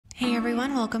Hey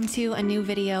everyone, welcome to a new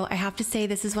video. I have to say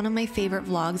this is one of my favorite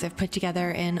vlogs I've put together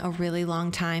in a really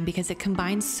long time because it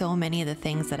combines so many of the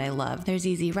things that I love. There's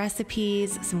easy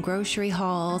recipes, some grocery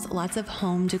hauls, lots of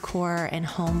home decor and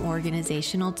home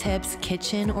organizational tips,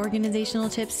 kitchen organizational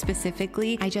tips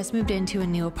specifically. I just moved into a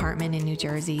new apartment in New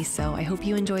Jersey, so I hope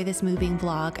you enjoy this moving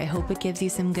vlog. I hope it gives you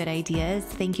some good ideas.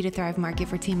 Thank you to Thrive Market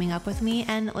for teaming up with me,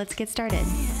 and let's get started.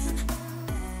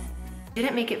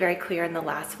 Didn't make it very clear in the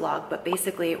last vlog, but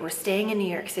basically we're staying in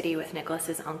New York City with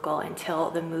Nicholas's uncle until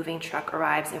the moving truck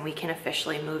arrives and we can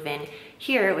officially move in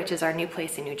here, which is our new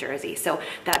place in New Jersey. So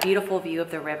that beautiful view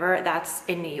of the river, that's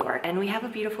in New York. And we have a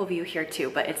beautiful view here too,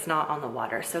 but it's not on the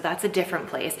water. So that's a different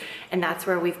place. And that's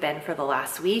where we've been for the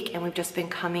last week. And we've just been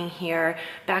coming here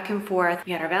back and forth.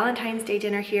 We had our Valentine's Day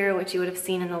dinner here, which you would have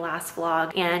seen in the last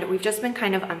vlog. And we've just been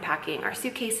kind of unpacking our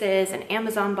suitcases and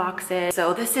Amazon boxes.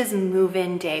 So this is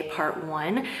move-in day part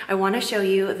one. I want to show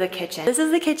you the kitchen. This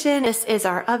is the kitchen. This is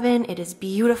our oven. It is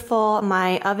beautiful.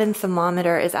 My oven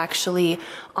thermometer is actually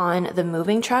on the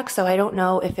moving truck, so I don't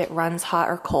know if it runs hot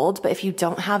or cold, but if you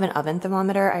don't have an oven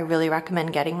thermometer, I really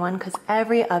recommend getting one because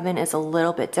every oven is a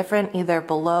little bit different, either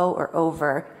below or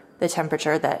over the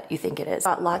temperature that you think it is.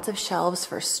 Got lots of shelves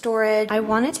for storage. I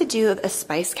wanted to do a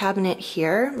spice cabinet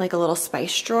here, like a little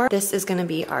spice drawer. This is gonna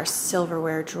be our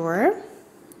silverware drawer.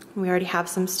 We already have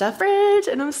some stuff. Fridge,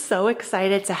 and I'm so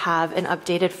excited to have an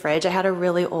updated fridge. I had a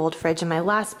really old fridge in my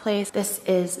last place. This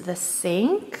is the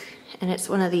sink, and it's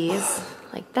one of these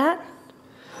like that.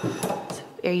 It's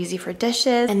very easy for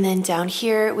dishes. And then down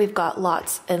here, we've got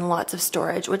lots and lots of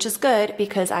storage, which is good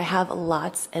because I have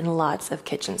lots and lots of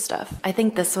kitchen stuff. I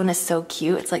think this one is so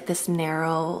cute. It's like this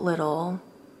narrow little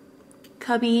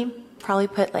cubby. Probably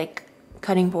put like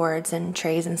cutting boards and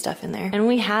trays and stuff in there. And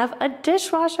we have a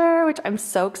dishwasher, which I'm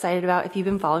so excited about. If you've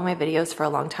been following my videos for a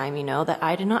long time, you know that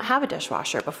I did not have a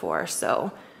dishwasher before.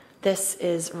 So this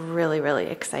is really, really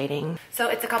exciting. So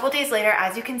it's a couple days later.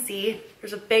 As you can see,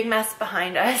 there's a big mess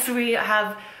behind us. We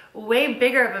have way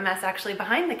bigger of a mess actually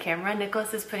behind the camera.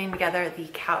 Nicholas is putting together the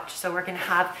couch. So we're gonna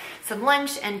have some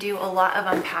lunch and do a lot of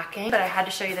unpacking. But I had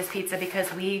to show you this pizza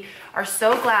because we are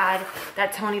so glad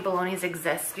that Tony Baloney's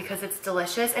exists because it's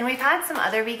delicious. And we've had some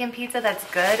other vegan pizza that's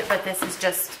good, but this is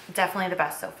just definitely the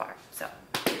best so far. So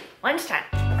lunchtime.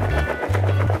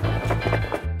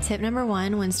 Tip number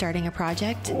one when starting a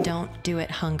project, don't do it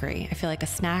hungry. I feel like a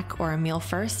snack or a meal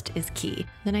first is key.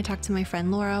 Then I talked to my friend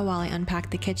Laura while I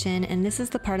unpacked the kitchen, and this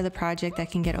is the part of the project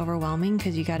that can get overwhelming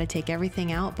because you got to take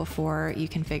everything out before you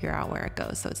can figure out where it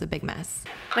goes, so it's a big mess.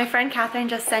 My friend Catherine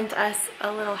just sent us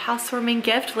a little housewarming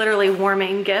gift, literally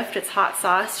warming gift. It's hot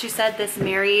sauce. She said this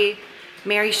Mary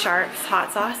Sharp's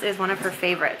hot sauce is one of her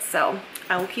favorites, so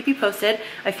I will keep you posted.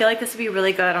 I feel like this would be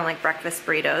really good on like breakfast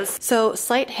burritos. So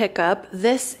slight hiccup,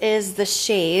 this is the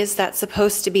chaise that's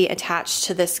supposed to be attached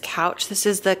to this couch. This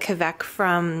is the Quebec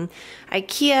from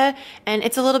IKEA, and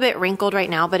it's a little bit wrinkled right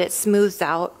now, but it smooths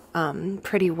out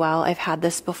pretty well. I've had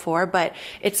this before, but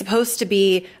it's supposed to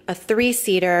be a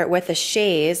 3-seater with a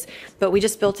chaise, but we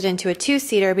just built it into a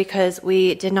 2-seater because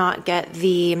we did not get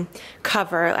the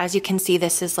cover. As you can see,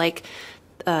 this is like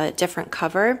a different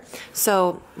cover.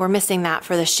 So we're missing that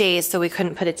for the chaise, so we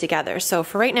couldn't put it together. So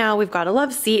for right now, we've got a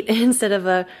love seat instead of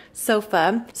a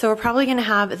sofa. So we're probably gonna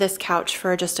have this couch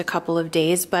for just a couple of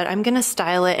days, but I'm gonna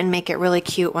style it and make it really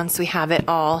cute once we have it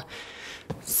all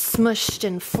smushed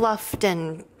and fluffed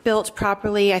and built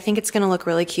properly. I think it's gonna look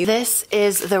really cute. This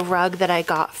is the rug that I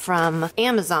got from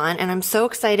Amazon, and I'm so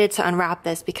excited to unwrap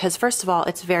this because first of all,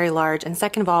 it's very large, and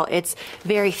second of all, it's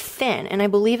very thin, and I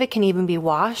believe it can even be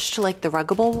washed like the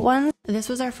ruggable ones. This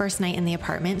was our first night in the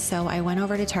apartment, so I went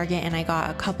over to Target and I got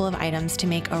a couple of items to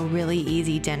make a really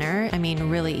easy dinner. I mean,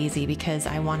 really easy because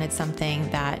I wanted something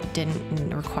that didn't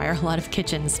require a lot of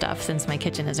kitchen stuff since my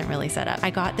kitchen isn't really set up.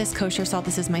 I got this kosher salt.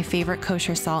 This is my favorite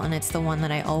kosher salt, and it's the one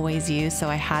that I always use, so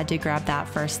I had to grab that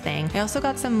first thing. I also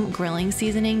got some grilling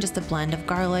seasoning, just a blend of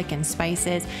garlic and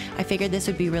spices. I figured this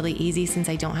would be really easy since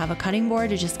I don't have a cutting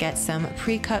board to just get some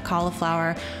pre-cut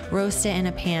cauliflower, roast it in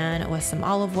a pan with some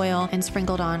olive oil, and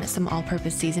sprinkled on some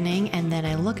all-purpose seasoning. And then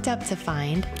I looked up to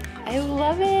find, I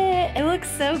love it. It looks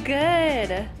so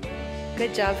good.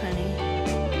 Good job, honey.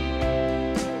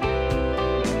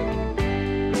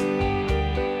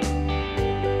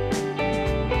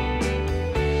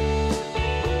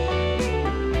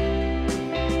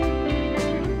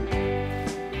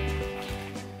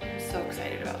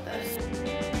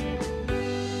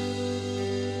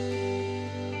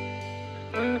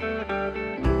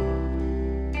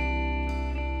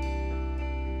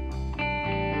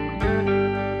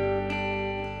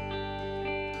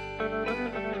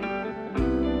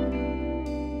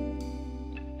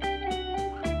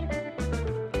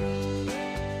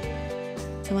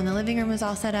 So when the living room was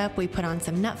all set up, we put on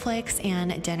some Netflix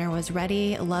and dinner was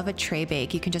ready. Love a tray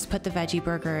bake. You can just put the veggie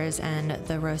burgers and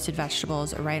the roasted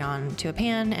vegetables right onto a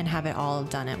pan and have it all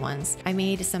done at once. I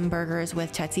made some burgers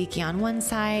with tzatziki on one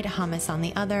side, hummus on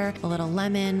the other, a little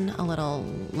lemon, a little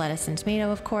lettuce and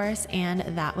tomato, of course, and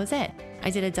that was it. I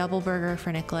did a double burger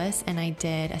for Nicholas and I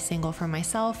did a single for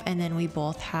myself, and then we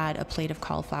both had a plate of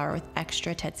cauliflower with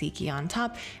extra tzatziki on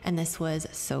top, and this was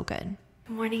so good.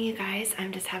 Good morning, you guys.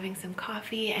 I'm just having some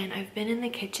coffee and I've been in the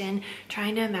kitchen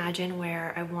trying to imagine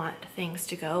where I want things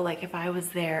to go. Like if I was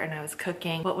there and I was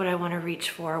cooking, what would I want to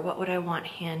reach for? What would I want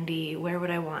handy? Where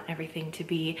would I want everything to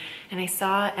be? And I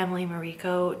saw Emily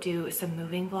Mariko do some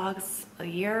moving vlogs a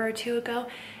year or two ago,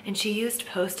 and she used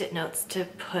post-it notes to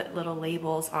put little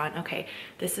labels on, okay,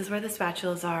 this is where the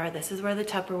spatulas are, this is where the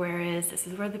Tupperware is, this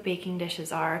is where the baking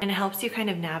dishes are, and it helps you kind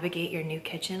of navigate your new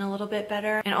kitchen a little bit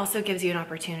better, and also gives you an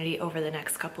opportunity over the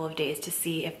next couple of days to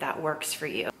see if that works for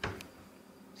you.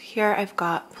 Here I've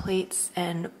got plates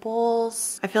and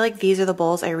bowls. I feel like these are the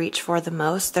bowls I reach for the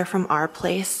most. They're from Our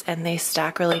Place and they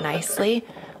stack really nicely.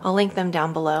 I'll link them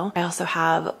down below. I also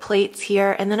have plates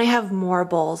here, and then I have more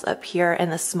bowls up here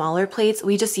and the smaller plates.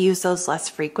 We just use those less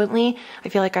frequently. I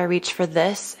feel like I reach for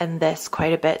this and this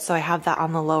quite a bit, so I have that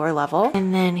on the lower level.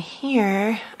 And then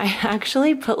here, I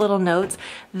actually put little notes.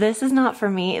 This is not for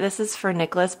me, this is for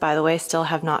Nicholas, by the way. Still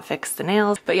have not fixed the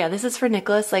nails. But yeah, this is for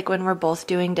Nicholas, like when we're both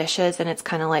doing dishes and it's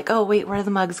kind of like, oh wait, where do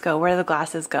the mugs go? Where do the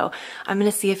glasses go? I'm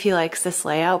gonna see if he likes this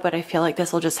layout, but I feel like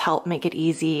this will just help make it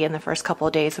easy in the first couple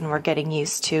of days when we're getting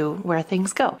used to where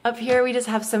things go. Up here we just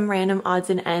have some random odds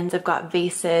and ends. I've got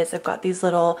vases, I've got these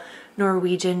little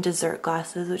Norwegian dessert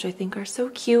glasses, which I think are so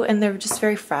cute, and they're just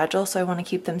very fragile, so I want to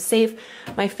keep them safe.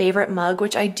 My favorite mug,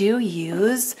 which I do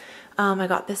use, I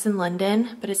got this in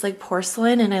London, but it's like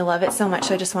porcelain and I love it so much,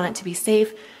 so I just want it to be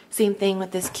safe. Same thing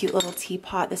with this cute little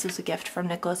teapot. This was a gift from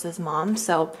Nicholas's mom,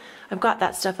 so I've got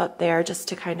that stuff up there just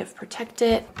to kind of protect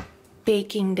it.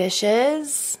 Baking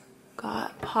dishes.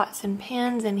 Got pots and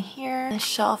pans in here. On the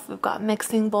shelf, we've got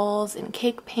mixing bowls and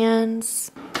cake pans.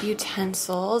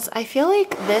 Utensils. I feel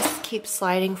like this keeps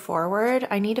sliding forward.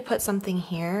 I need to put something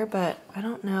here, but I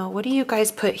don't know. What do you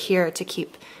guys put here to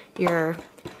keep your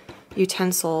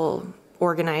utensil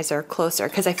organizer closer?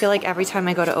 Because I feel like every time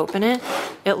I go to open it,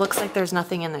 it looks like there's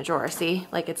nothing in the drawer. See?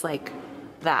 Like it's like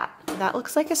that. That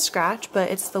looks like a scratch, but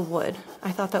it's the wood.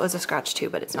 I thought that was a scratch too,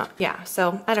 but it's not. Yeah,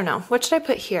 so I don't know. What should I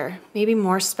put here? Maybe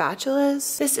more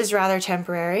spatulas? This is rather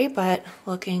temporary, but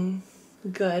looking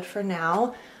good for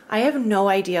now. I have no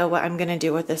idea what I'm gonna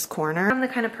do with this corner. I'm the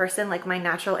kind of person, like my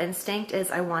natural instinct is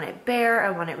I want it bare,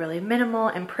 I want it really minimal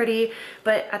and pretty,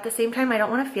 but at the same time I don't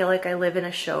wanna feel like I live in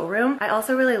a showroom. I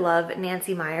also really love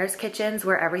Nancy Meyer's kitchens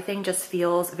where everything just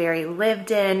feels very lived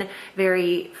in,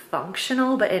 very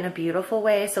functional, but in a beautiful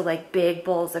way. So like big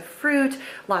bowls of fruit,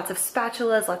 lots of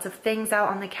spatulas, lots of things out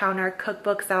on the counter,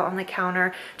 cookbooks out on the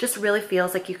counter. Just really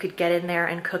feels like you could get in there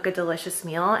and cook a delicious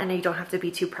meal and you don't have to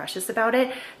be too precious about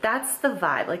it. That's the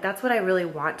vibe. Like that's what I really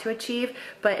want to achieve,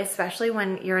 but especially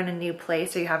when you're in a new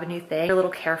place or you have a new thing, you're a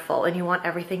little careful and you want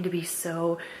everything to be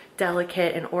so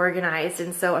delicate and organized.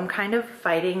 And so I'm kind of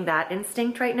fighting that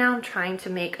instinct right now. I'm trying to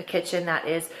make a kitchen that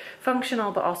is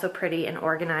functional but also pretty and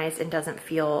organized and doesn't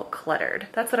feel cluttered.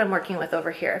 That's what I'm working with over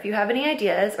here. If you have any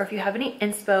ideas or if you have any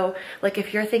inspo, like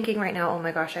if you're thinking right now, oh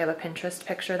my gosh, I have a Pinterest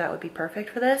picture that would be perfect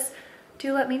for this,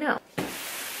 do let me know.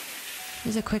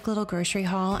 Here's a quick little grocery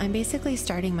haul. I'm basically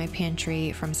starting my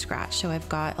pantry from scratch. So I've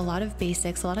got a lot of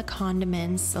basics, a lot of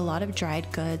condiments, a lot of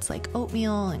dried goods like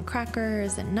oatmeal and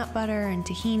crackers and nut butter and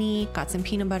tahini. Got some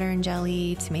peanut butter and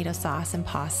jelly, tomato sauce and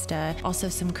pasta. Also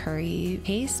some curry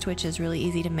paste, which is really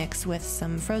easy to mix with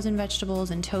some frozen vegetables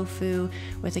and tofu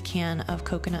with a can of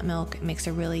coconut milk. It makes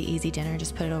a really easy dinner.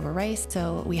 Just put it over rice.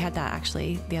 So we had that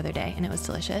actually the other day and it was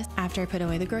delicious. After I put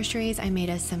away the groceries, I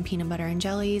made us some peanut butter and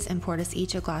jellies and poured us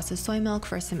each a glass of soy milk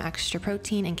for some extra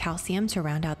protein and calcium to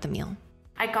round out the meal.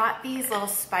 I got these little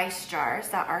spice jars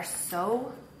that are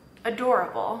so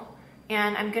adorable,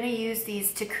 and I'm gonna use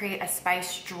these to create a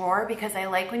spice drawer because I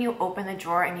like when you open the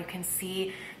drawer and you can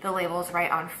see the labels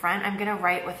right on front. I'm gonna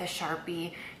write with a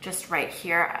Sharpie just right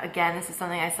here. Again, this is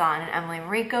something I saw in an Emily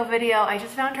Mariko video. I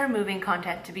just found her moving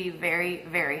content to be very,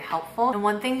 very helpful. And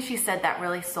one thing she said that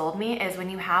really sold me is when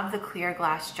you have the clear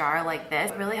glass jar like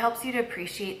this, it really helps you to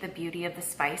appreciate the beauty of the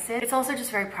spices. It's also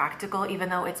just very practical, even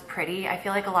though it's pretty. I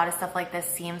feel like a lot of stuff like this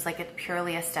seems like it's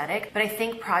purely aesthetic, but I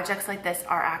think projects like this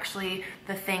are actually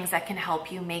the things that can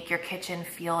help you make your kitchen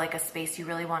feel like a space you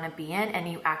really want to be in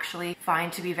and you actually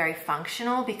find to be very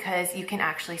functional, because you can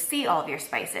actually see all of your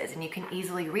spices and you can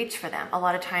easily reach for them. A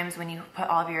lot of times when you put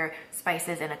all of your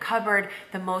spices in a cupboard,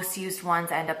 the most used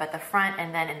ones end up at the front,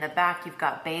 and then in the back you've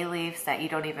got bay leaves that you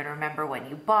don't even remember when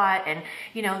you bought, and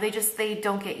you know, they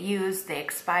don't get used, they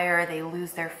expire, they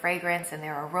lose their fragrance and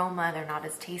their aroma, they're not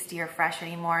as tasty or fresh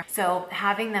anymore. So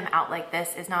having them out like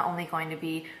this is not only going to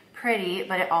be pretty,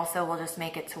 but it also will just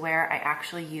make it to where I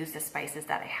actually use the spices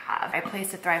that I have. I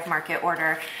placed a Thrive Market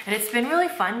order, and it's been really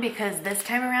fun because this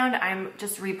time around I'm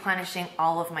just replenishing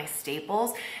all of my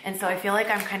staples, and so I feel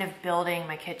like I'm kind of building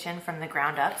my kitchen from the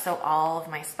ground up. So all of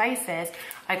my spices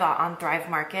I got on Thrive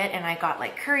Market, and I got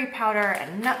like curry powder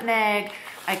and nutmeg,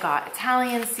 I got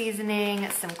Italian seasoning,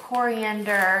 some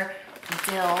coriander,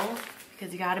 dill,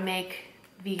 because you gotta make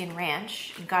vegan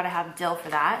ranch, you gotta have dill for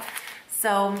that.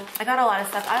 So I got a lot of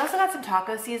stuff. I also got some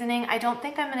taco seasoning. I don't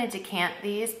think I'm gonna decant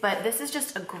these, but this is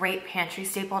just a great pantry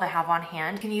staple to have on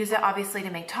hand. You can use it obviously to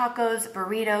make tacos,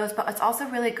 burritos, but it's also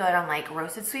really good on like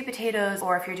roasted sweet potatoes,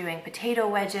 or if you're doing potato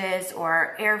wedges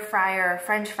or air fryer,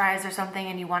 French fries or something,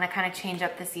 and you wanna kind of change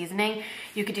up the seasoning,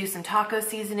 you could do some taco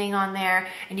seasoning on there,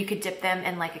 and you could dip them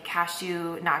in like a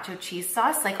cashew nacho cheese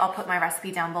sauce. Like I'll put my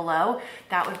recipe down below.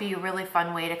 That would be a really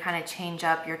fun way to kind of change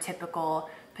up your typical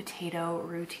potato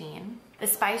routine. The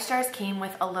spice jars came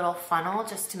with a little funnel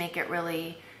just to make it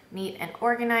really neat and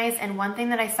organized. And one thing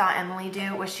that I saw Emily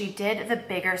do was she did the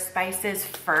bigger spices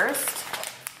first,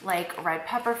 like red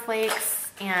pepper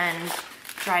flakes and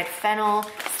dried fennel,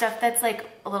 stuff that's like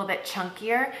a little bit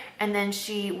chunkier. And then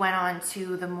she went on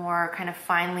to the more kind of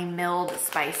finely milled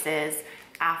spices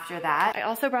after that. I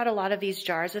also brought a lot of these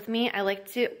jars with me. I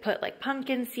like to put like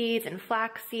pumpkin seeds and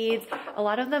flax seeds, a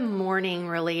lot of the morning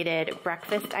related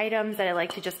breakfast items that I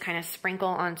like to just kind of sprinkle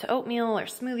onto oatmeal or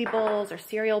smoothie bowls or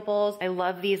cereal bowls. I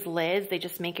love these lids. They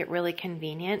just make it really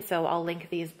convenient. So I'll link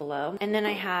these below. And then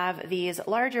I have these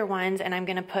larger ones, and I'm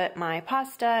gonna put my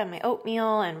pasta and my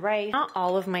oatmeal and rice. Not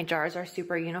all of my jars are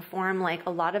super uniform. Like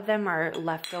a lot of them are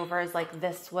leftovers. Like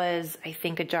this was, I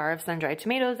think, a jar of sun-dried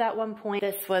tomatoes at one point.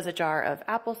 This was a jar of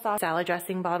applesauce salad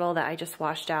dressing bottle that I just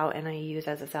washed out and I use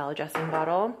as a salad dressing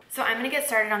bottle. So I'm gonna get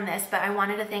started on this, but I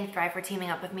wanted to thank Thrive for teaming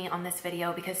up with me on this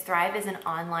video because Thrive is an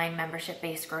online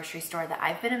membership-based grocery store that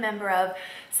I've been a member of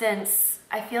since,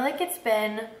 I feel like it's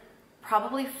been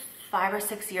probably 5 or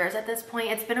 6 years at this point.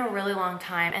 It's been a really long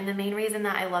time, and the main reason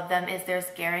that I love them is there's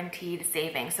guaranteed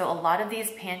savings. So a lot of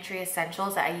these pantry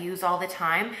essentials that I use all the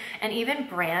time, and even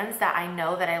brands that I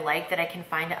know that I like that I can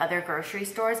find at other grocery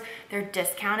stores, they're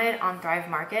discounted on Thrive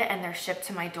Market and they're shipped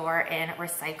to my door in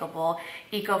recyclable,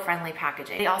 eco-friendly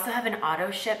packaging. They also have an auto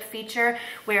ship feature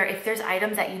where if there's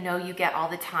items that you know you get all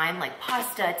the time, like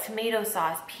pasta, tomato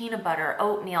sauce, peanut butter,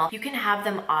 oatmeal, you can have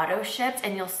them auto shipped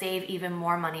and you'll save even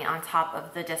more money on top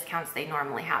of the discount they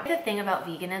normally have. The thing about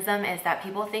veganism is that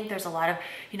people think there's a lot of,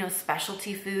 you know,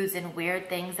 specialty foods and weird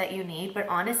things that you need, but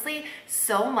honestly,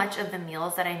 so much of the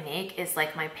meals that I make is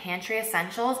like my pantry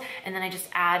essentials, and then I just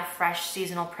add fresh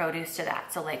seasonal produce to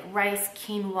that. So like rice,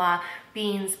 quinoa,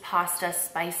 beans, pasta,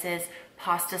 spices,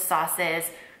 pasta sauces,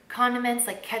 condiments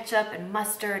like ketchup and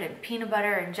mustard and peanut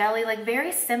butter and jelly, like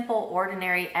very simple,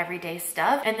 ordinary, everyday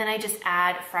stuff. And then I just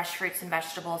add fresh fruits and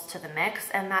vegetables to the mix,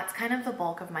 and that's kind of the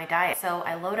bulk of my diet. So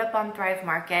I load up on Thrive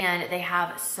Market, and they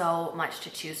have so much to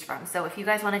choose from. So if you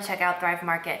guys want to check out Thrive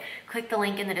Market, click the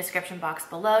link in the description box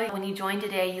below. When you join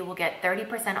today, you will get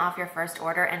 30% off your first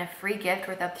order and a free gift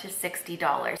worth up to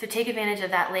 $60. So take advantage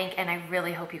of that link, and I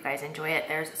really hope you guys enjoy it.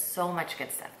 There's so much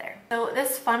good stuff there. So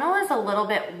this funnel is a little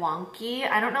bit wonky.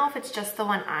 I don't know if it's just the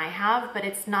one I have, but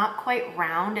it's not quite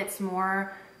round. It's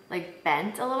more like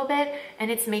bent a little bit, and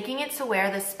it's making it to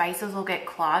where the spices will get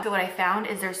clogged. So what I found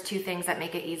is there's two things that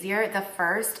make it easier. The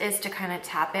first is to kind of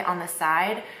tap it on the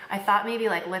side. I thought maybe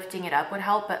like lifting it up would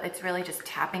help, but it's really just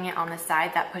tapping it on the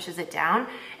side that pushes it down.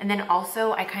 And then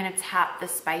also I kind of tap the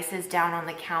spices down on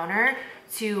the counter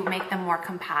to make them more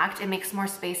compact. It makes more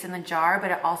space in the jar,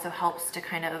 but it also helps to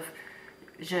kind of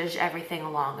zhuzh everything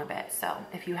along a bit. So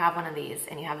if you have one of these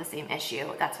and you have the same issue,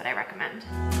 that's what I recommend.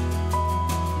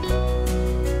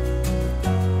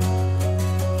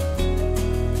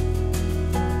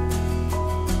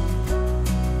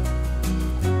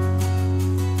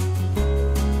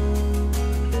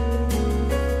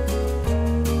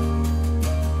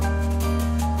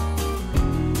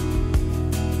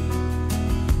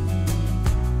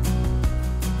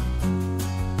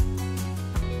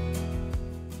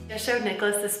 showed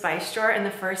Nicholas the spice drawer, and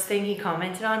the first thing he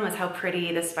commented on was how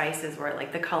pretty the spices were,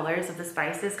 like the colors of the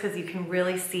spices, because you can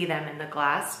really see them in the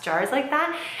glass jars like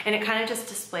that, and it kind of just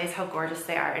displays how gorgeous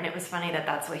they are. And it was funny that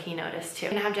that's what he noticed too.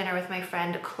 I'm gonna have dinner with my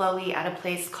friend Chloe at a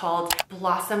place called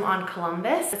Blossom on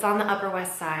Columbus. It's on the Upper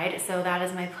West Side, so that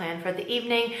is my plan for the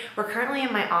evening. We're currently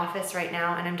in my office right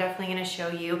now, and I'm definitely gonna show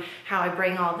you how I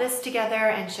bring all this together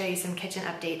and show you some kitchen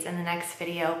updates in the next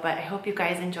video. But I hope you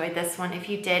guys enjoyed this one. If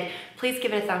you did, please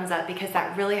give it a thumbs up, because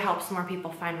that really helps more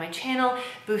people find my channel,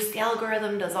 boosts the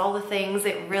algorithm, does all the things.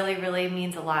 It really, really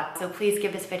means a lot. So please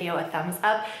give this video a thumbs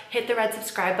up. Hit the red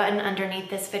subscribe button underneath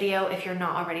this video if you're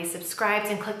not already subscribed,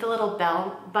 and click the little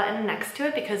bell button next to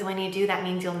it, because when you do, that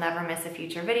means you'll never miss a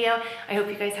future video. I hope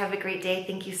you guys have a great day.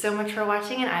 Thank you so much for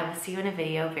watching, and I will see you in a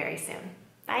video very soon.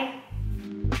 Bye.